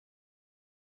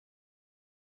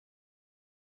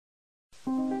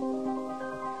Everything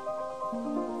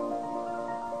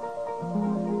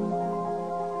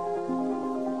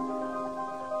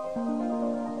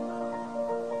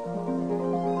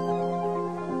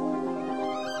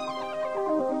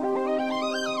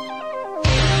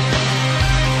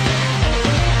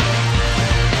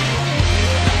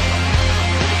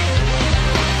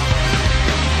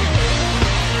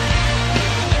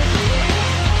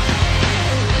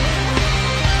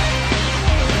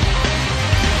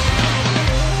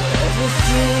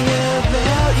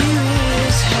about you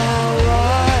is how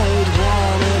I'd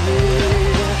wanna be.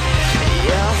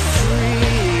 Your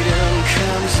freedom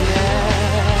comes naturally.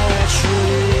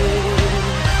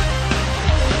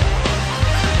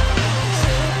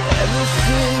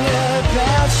 Everything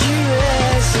about you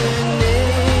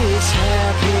resonates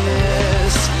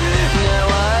happiness. Now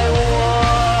I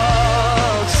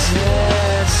won't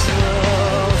settle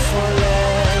for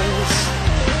less.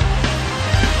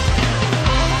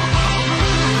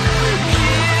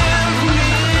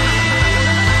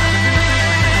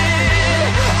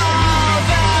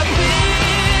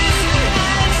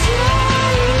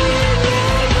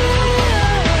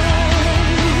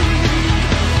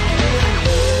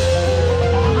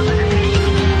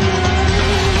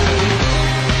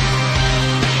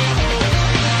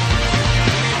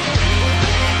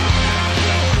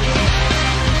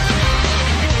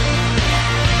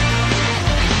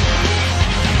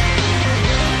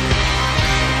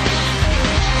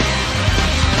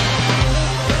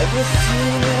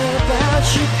 Everything about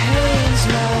you pains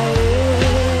my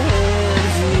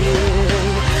envy.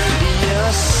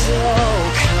 Your soul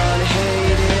can't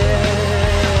hate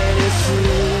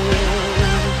anything.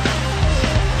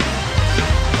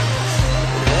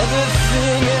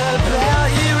 Everything about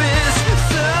you is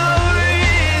so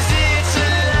easy to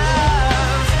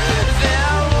love.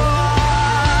 They're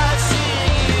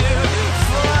watching you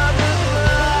from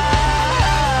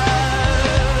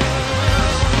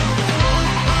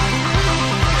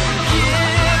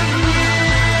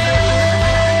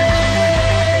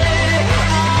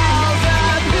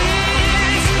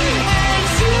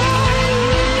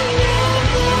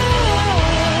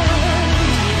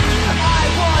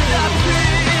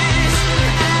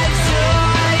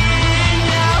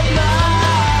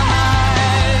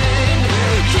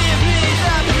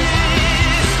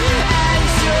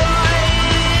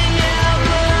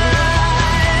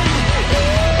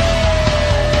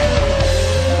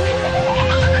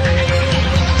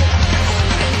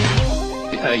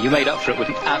You made up for it with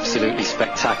an absolutely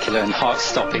spectacular and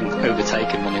heart-stopping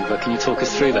overtaking manoeuvre. Can you talk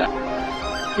us through that?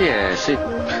 Yes, it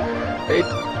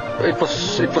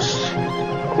was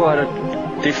quite a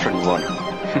different one.